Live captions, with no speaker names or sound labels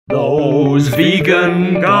Those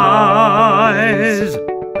vegan guys.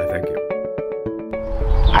 Thank you.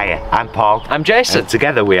 Hiya, I'm Paul. I'm Jason. And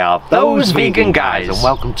together we are Those Vegan Guys. And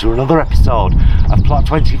welcome to another episode of Plot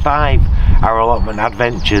 25, our allotment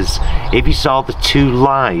adventures. If you saw the 2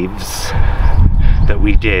 lives that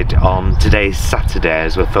we did on today's Saturday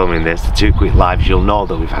as we're filming this, the 2 quick lives, you'll know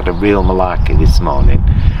that we've had a real malarkey this morning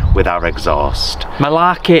with our exhaust.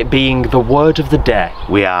 Malarkey being the word of the day.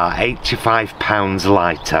 We are £85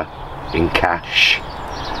 lighter in cash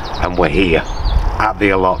and we're here at the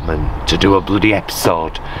allotment to do a bloody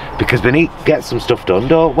episode because we need to get some stuff done,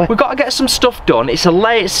 don't we? We've got to get some stuff done. It's a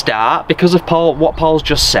late start because of what Paul's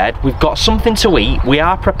just said. We've got something to eat, we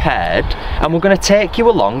are prepared, and we're going to take you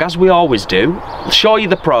along as we always do, show you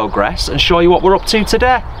the progress and show you what we're up to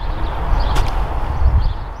today.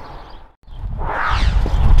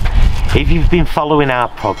 If you've been following our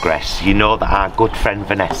progress, you know that our good friend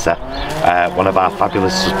Vanessa, one of our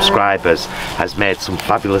fabulous subscribers, has made some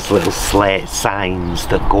fabulous little slate signs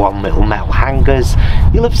that go on little metal hangers.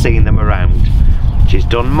 You'll have seen them around. She's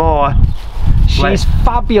done more. She's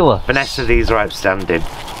fabulous. Vanessa, these are outstanding.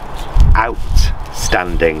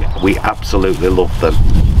 Outstanding. We absolutely love them.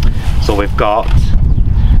 So we've got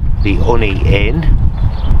the honey in.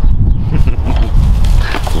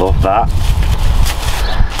 Love that.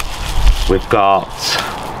 We've got,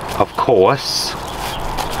 of course,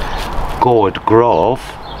 Gourd Grove.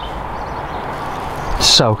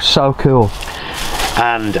 So cool.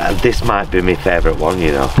 And this might be my favourite one,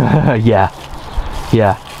 you know. Yeah,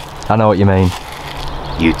 I know what you mean.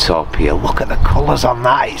 Utopia. Look at the colours on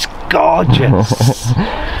that, it's gorgeous.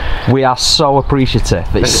 We are so appreciative.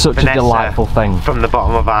 It's such Vanessa, a delightful thing. From the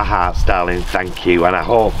bottom of our hearts, darling, thank you. And I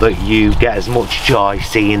hope that you get as much joy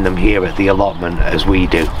seeing them here at the allotment as we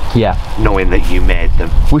do. Yeah. Knowing that you made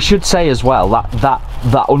them. We should say as well that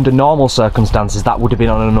under normal circumstances that would have been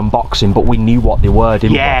on an unboxing, but we knew what they were,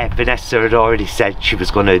 didn't we? Yeah, Vanessa had already said she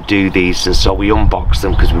was going to do these, and so we unboxed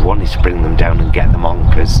them because we wanted to bring them down and get them on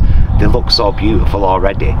because they look so beautiful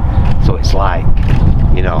already. So it's like,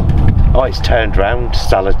 you know, oh, it's turned round,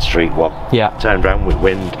 Salad Street one. Yeah. Turned round with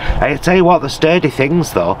wind. I tell you what, they're sturdy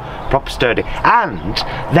things though, proper sturdy. And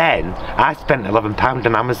then I spent £11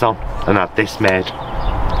 on Amazon and had this made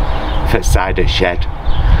for cider shed.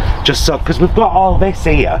 Just so, because we've got all this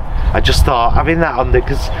here, I just thought having that on there,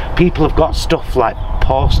 because people have got stuff like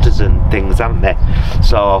posters and things, haven't they?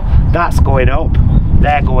 So that's going up,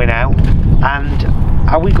 they're going out, and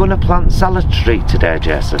are we going to plant Salad Street today,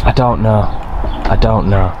 Jason? I don't know.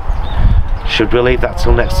 Should we leave that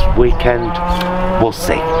till next weekend? We'll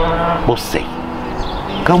see. We'll see.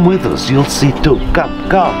 Come with us, you'll see too.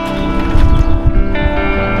 Come.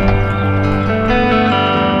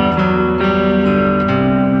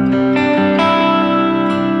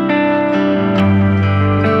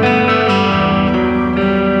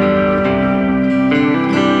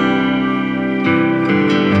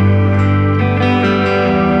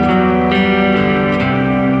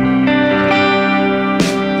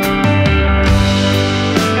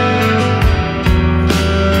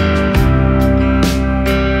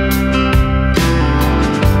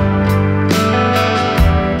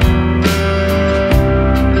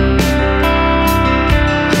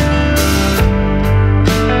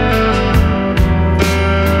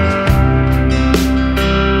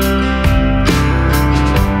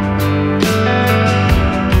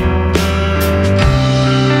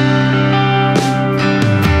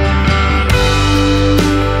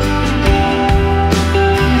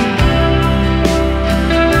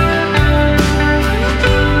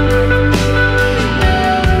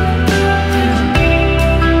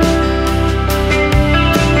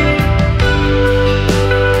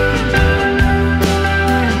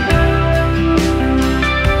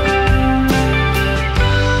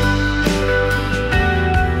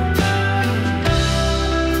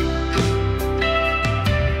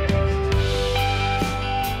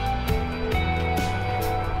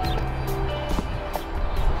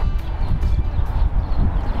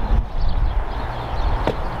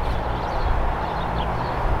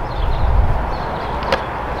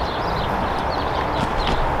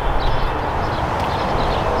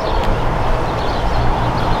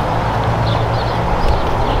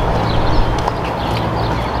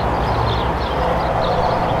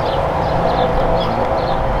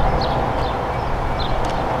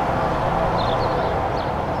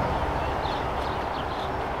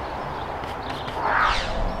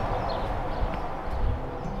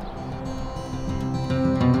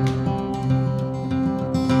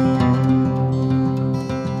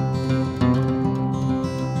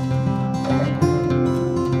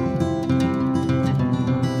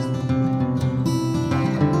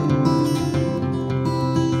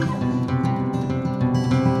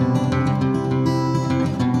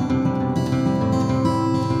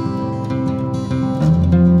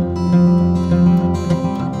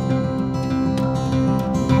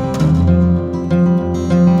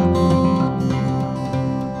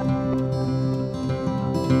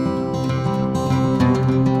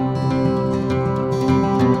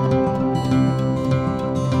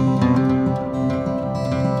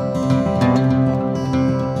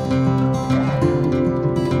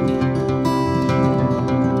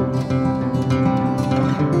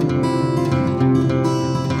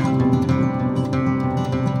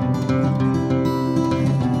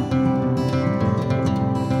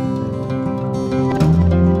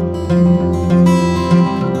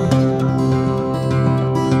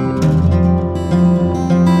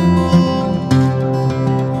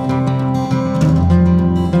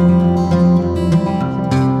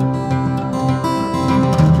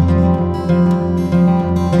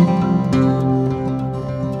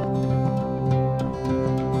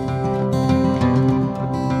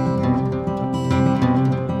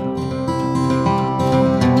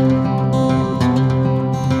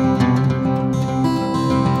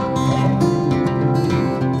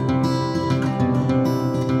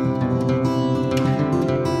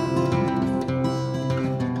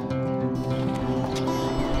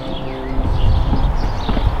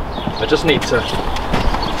 just need to...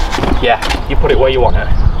 Yeah, you put it where you want it.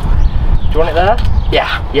 Do you want it there?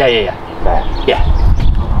 Yeah. There. Yeah.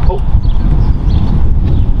 Oh.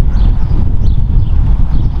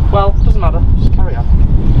 Well, doesn't matter. Just carry on.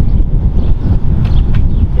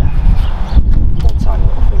 Yeah. One tiny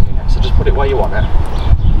little thing in it. So just put it where you want it.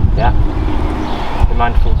 Yeah. Be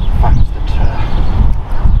mindful of the fact that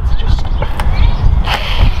it's just...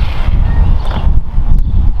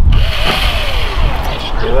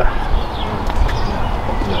 Just do it.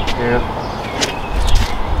 Yeah.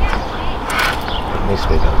 It needs to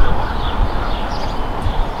be done.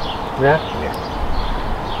 Yeah? Yeah.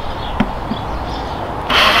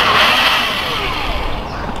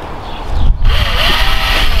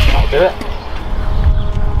 I'll do it.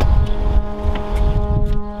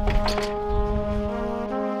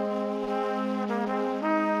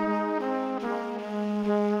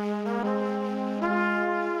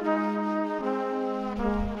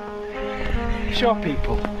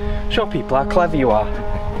 Show people how clever you are.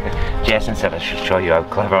 Jason said I should show you how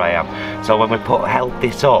clever I am. So when we held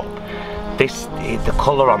this up, the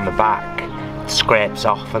colour on the back scrapes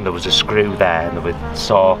off, and there was a screw there, and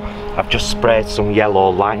so I've just sprayed some yellow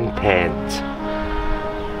line paint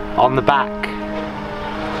on the back.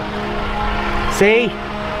 See?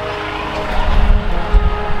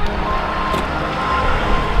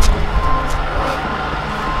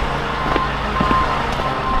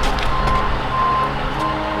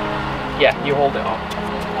 Yeah, you hold it up.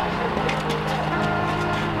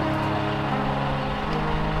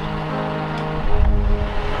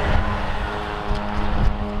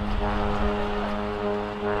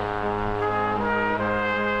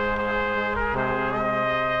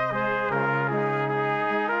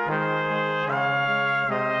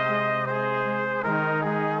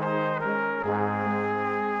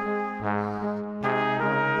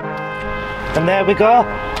 And there we go.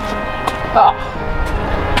 Oh.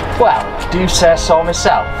 Well, do you say so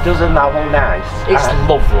myself? Doesn't that look nice? It's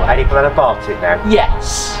lovely. Are you glad I bought it now?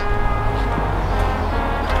 Yes.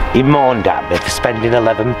 He moaned at me for spending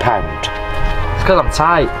 £11. It's because I'm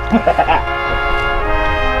tight.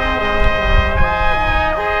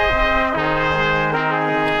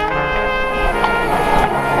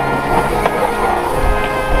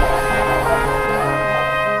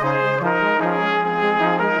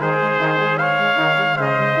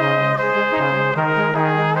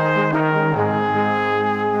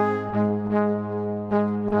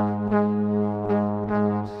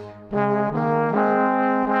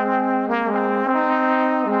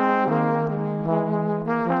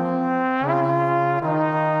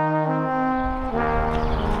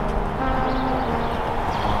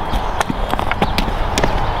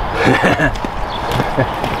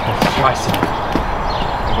 Nice.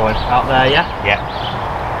 Going out there, yeah? Yeah.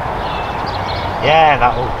 Yeah,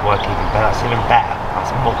 that'll work even better. That's even better.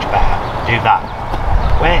 That's much better. Do that.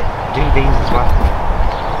 Wait, do these as well.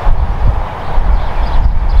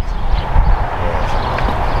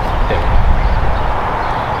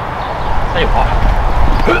 Tell you what.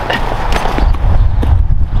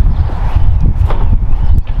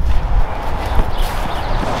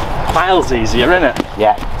 Miles easier, isn't it?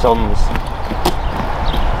 Yeah, tons.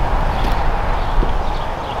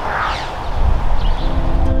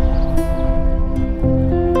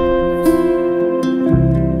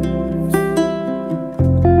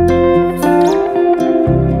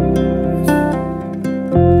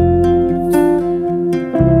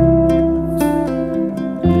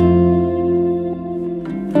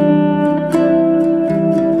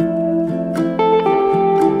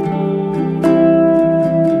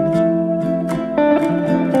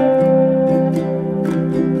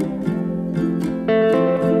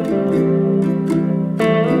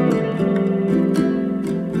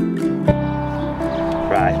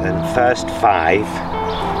 First 5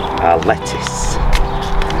 are lettuce.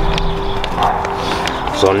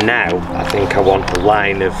 So now I think I want a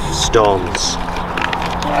line of stones,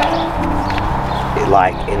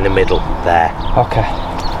 like in the middle there. Okay.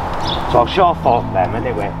 So I'll show off them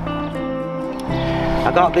anyway.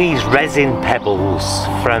 I got these resin pebbles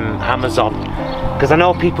from Amazon because I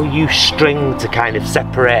know people use string to kind of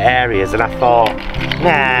separate areas, and I thought,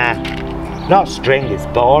 nah, not string, it's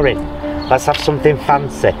boring. Let's have something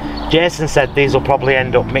fancy. Jason said these will probably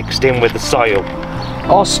end up mixed in with the soil.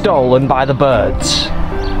 Or stolen by the birds.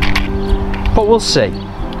 But we'll see.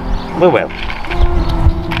 We will.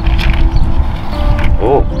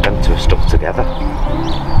 Oh, them two are stuck together.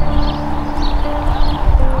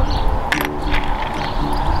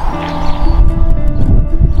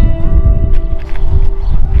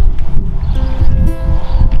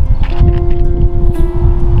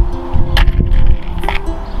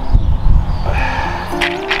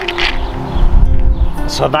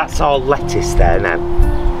 So that's all lettuce there now.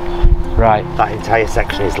 Right. That entire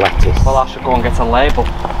section is lettuce. Well, I should go and get a label.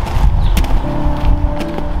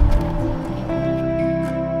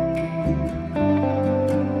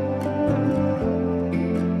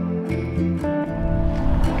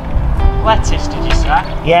 Lettuce, did you say?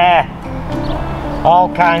 Yeah.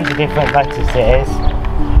 All kinds of different lettuce it is.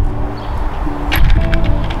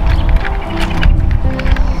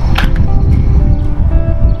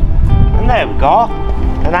 And there we go.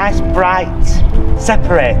 A nice bright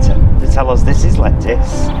separator to tell us this is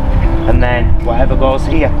lettuce. And then whatever goes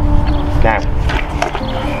here. Now.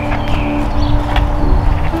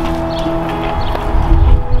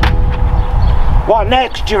 What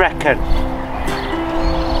next, do you reckon?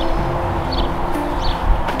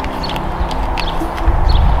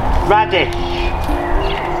 Radish.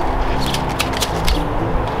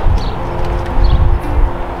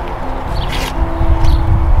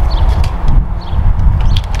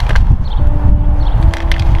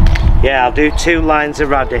 Yeah, I'll do 2 lines of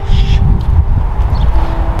radish.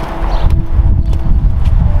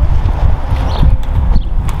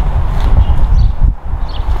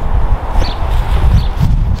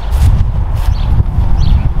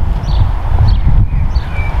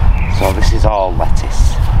 So this is all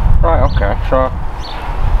lettuce. Right, okay, so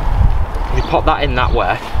you pop that in that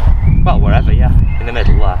way. Well, wherever, yeah, in the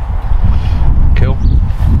middle there. Cool.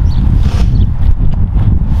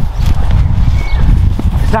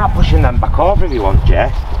 Start pushing them back over if you want, Jay.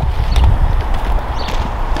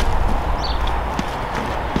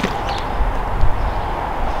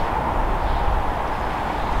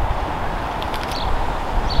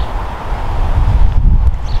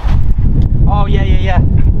 Oh, yeah.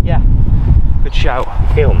 Good shout.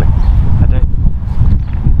 You feel me? I do.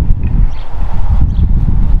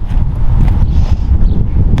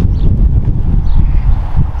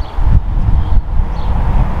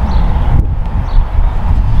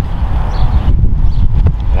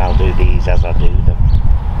 I'll do these as I do them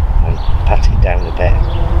and pat it down a bit.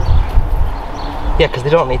 Yeah, because they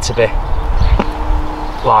don't need to be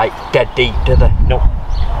like dead deep, do they? No,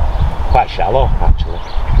 quite shallow actually.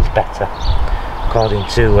 It's better, according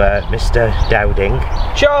to Mr. Dowding.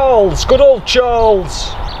 Charles, good old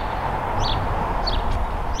Charles.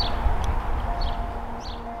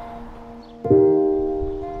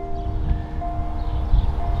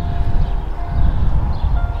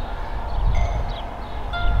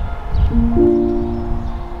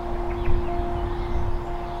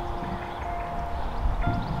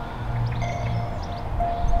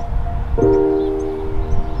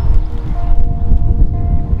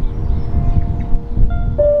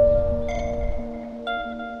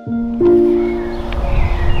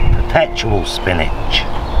 Perpetual spinach.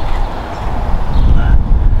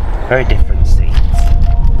 Very different seeds.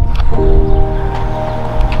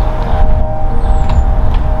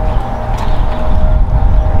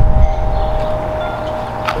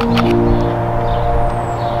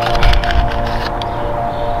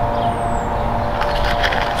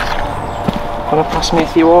 Want to pass me a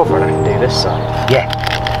few over and I can do this side? Yeah.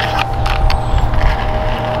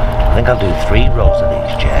 I think I'll do 3 rows of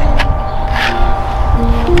these, Jay.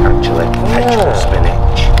 Actually, perpetual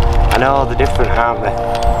spinach. I know they're different, aren't they?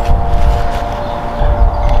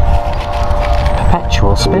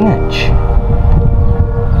 Perpetual spinach.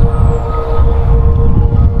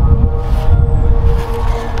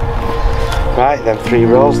 Right, then 3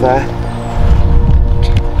 rows there.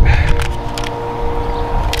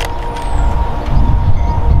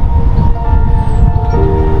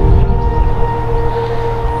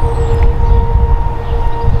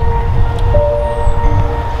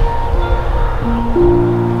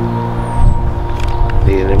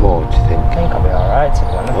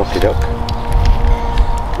 Okie doke.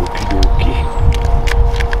 Okie dokie.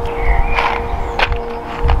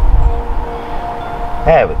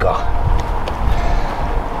 There we go.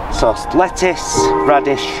 So lettuce,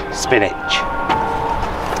 radish, spinach.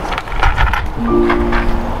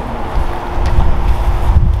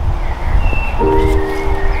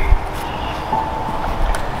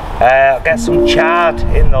 I'll get some chard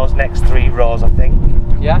in those next 3 rows, I think.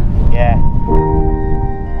 Yeah? Yeah.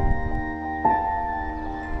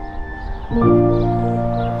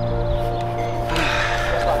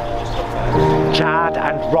 Chard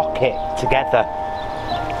and rocket together.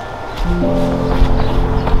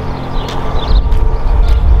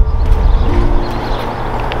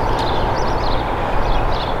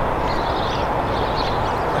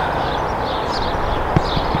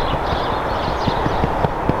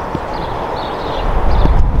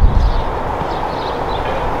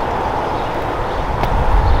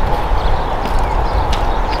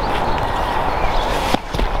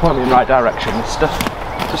 Point me in the right direction, mister.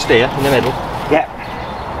 Just here, in the middle. Yep.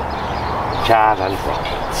 Charred and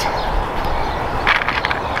right.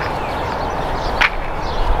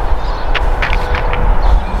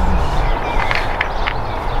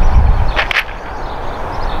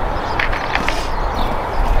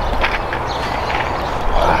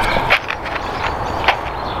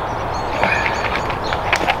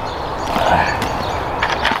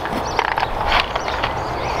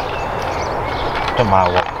 Don't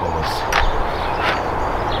matter what colours,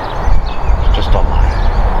 just on line,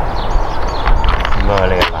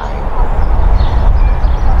 merely a line.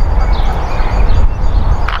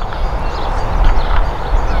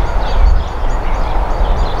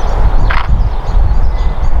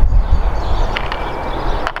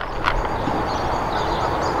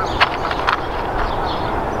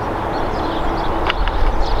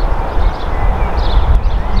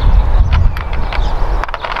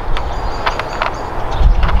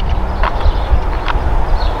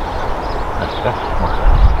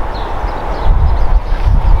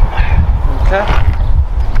 Okay.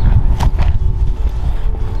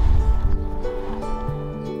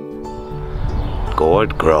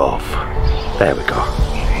 Gourd Grove. There we go.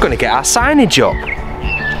 Gonna get our signage up.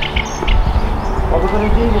 What are we going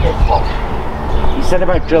to do with this one? You said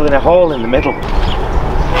about drilling a hole in the middle.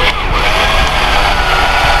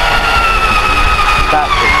 That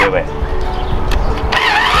should do it.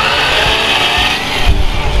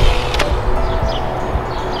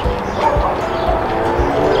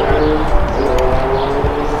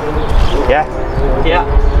 Yeah? Yeah.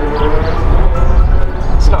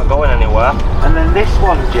 It's not going anywhere. And then this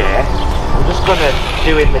one, Jay, I'm just going to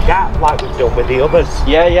do in the gap like we've done with the others.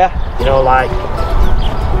 Yeah, yeah. You know, like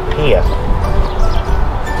here.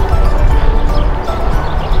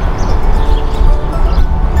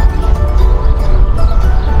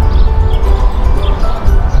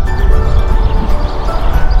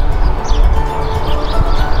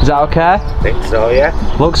 Is that okay? I think so, yeah.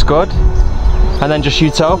 Looks good. And then just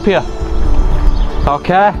Utopia.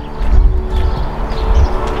 Okay.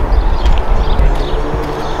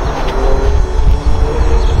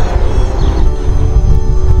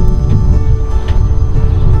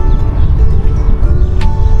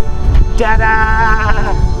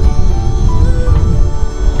 Ta-da!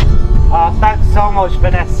 Oh, thanks so much,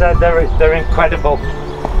 Vanessa. They're incredible.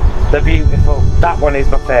 They're beautiful. That one is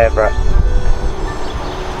my favourite.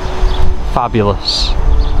 Fabulous.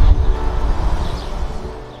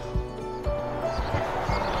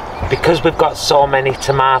 Because we've got so many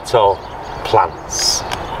tomato plants,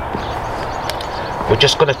 we're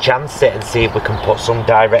just going to chance it and see if we can put some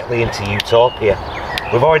directly into Utopia.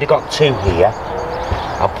 We've already got 2 here.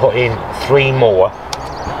 I'll put in 3 more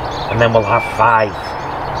and then we'll have 5.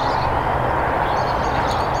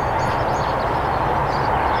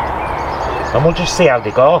 And we'll just see how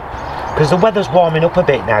they go. Because the weather's warming up a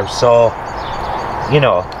bit now, so, you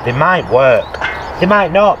know, they might work. They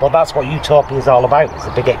might not, but that's what Utopia is all about. It's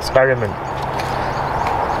a big experiment.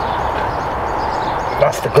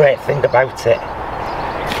 That's the great thing about it.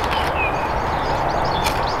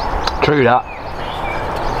 True that.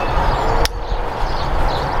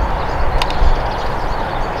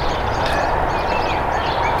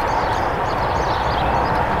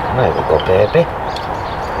 There we go, baby.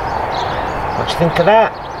 What do you think of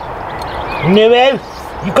that? New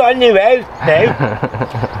house? You've got a new house now?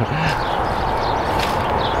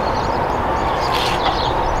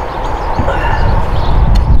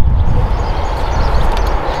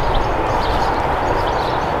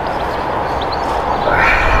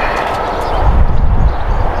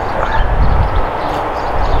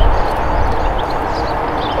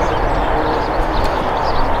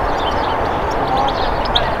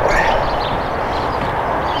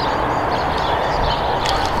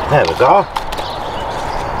 There we go.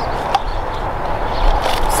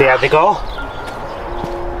 See how they go?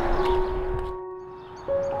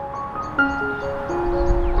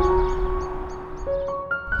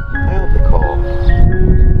 I hope they're cool.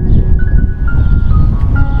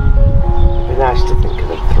 It'd be nice to think of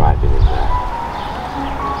them thriving in there.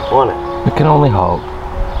 Won't it? We can only hope.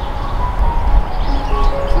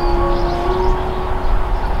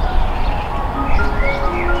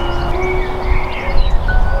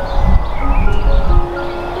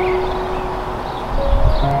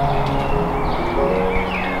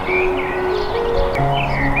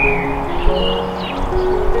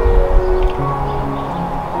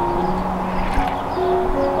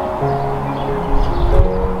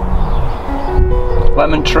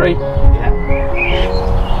 Lemon tree. Yeah.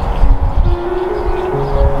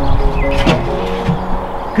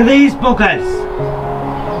 Look at these buggers.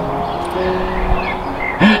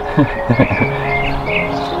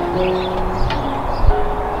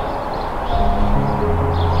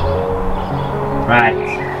 Right.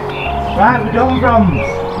 Right, we're done,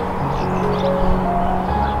 Broms.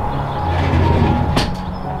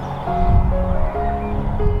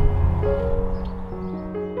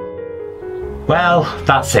 Well,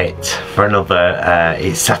 that's it for another,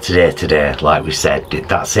 it's Saturday today, like we said.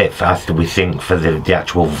 That's it for, after we think, for the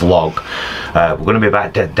actual vlog. We're going to be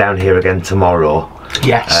back down here again tomorrow.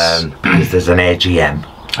 Yes. Because there's an AGM.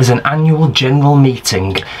 There's an annual general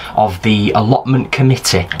meeting of the allotment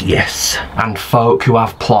committee. Yes. And folk who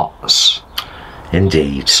have plots.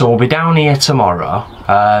 Indeed. So we'll be down here tomorrow.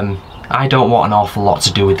 I don't want an awful lot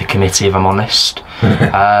to do with the committee, if I'm honest.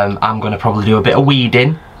 I'm going to probably do a bit of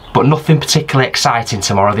weeding, but nothing particularly exciting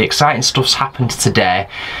tomorrow. The exciting stuff's happened today.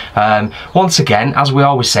 Once again, as we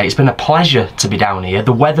always say, it's been a pleasure to be down here.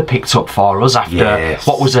 The weather picked up for us after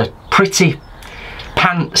what was a pretty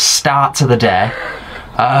pants start to the day.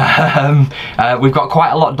 We've got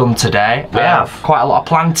quite a lot done today. We have. Quite a lot of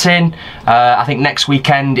planting. I think next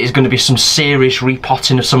weekend is going to be some serious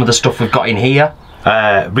repotting of some of the stuff we've got in here.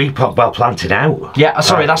 Repot, well, planted out. Yeah,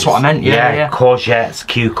 sorry, that's what I meant. Yeah. Courgettes,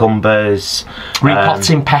 cucumbers,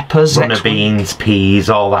 repotting peppers, runner beans, peas,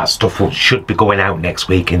 all that stuff should be going out next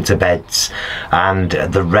week into beds, and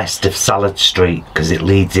the rest of Salad Street, because it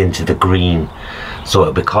leads into the green, so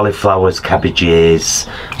it'll be cauliflowers, cabbages,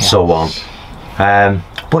 so on.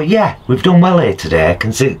 But yeah, we've done well here today,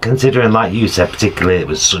 considering, like you said, particularly it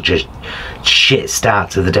was such a shit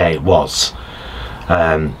start to the day. It was.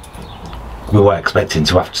 We weren't expecting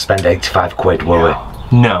to have to spend 85 quid, were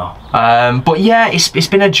we? No. But yeah, it's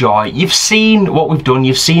been a joy. You've seen what we've done,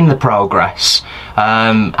 you've seen the progress.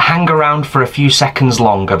 Hang around for a few seconds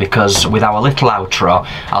longer, because with our little outro,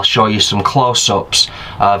 I'll show you some close-ups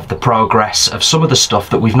of the progress of some of the stuff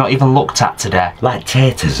that we've not even looked at today. Like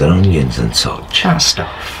taters and onions and such. That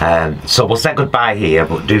stuff. So we'll say goodbye here,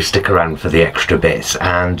 but do stick around for the extra bits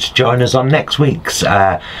and join us on next week's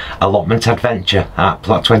allotment adventure at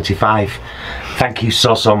Plot 25. Thank you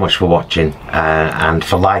so much for watching, and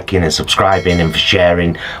for liking and subscribing and for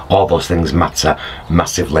sharing. All those things matter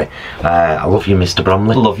massively. I love you, Mr.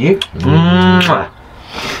 Bromley. Love you.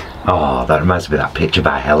 Oh, that reminds me of that picture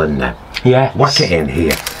by Helen now. Yeah. Whack it in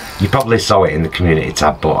here. You probably saw it in the community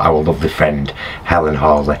tab, but our lovely friend Helen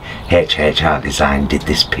Hawley, HH Art Design, did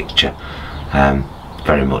this picture.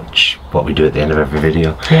 Very much what we do at the end of every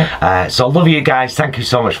video. Yeah. So love you guys, thank you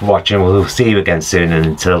so much for watching. We'll see you again soon, and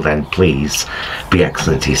until then, please be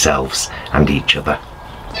excellent to yourselves and each other.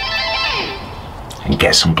 And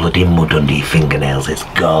get some bloody mud under your fingernails, it's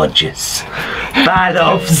gorgeous. Bye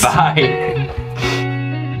loves. Bye.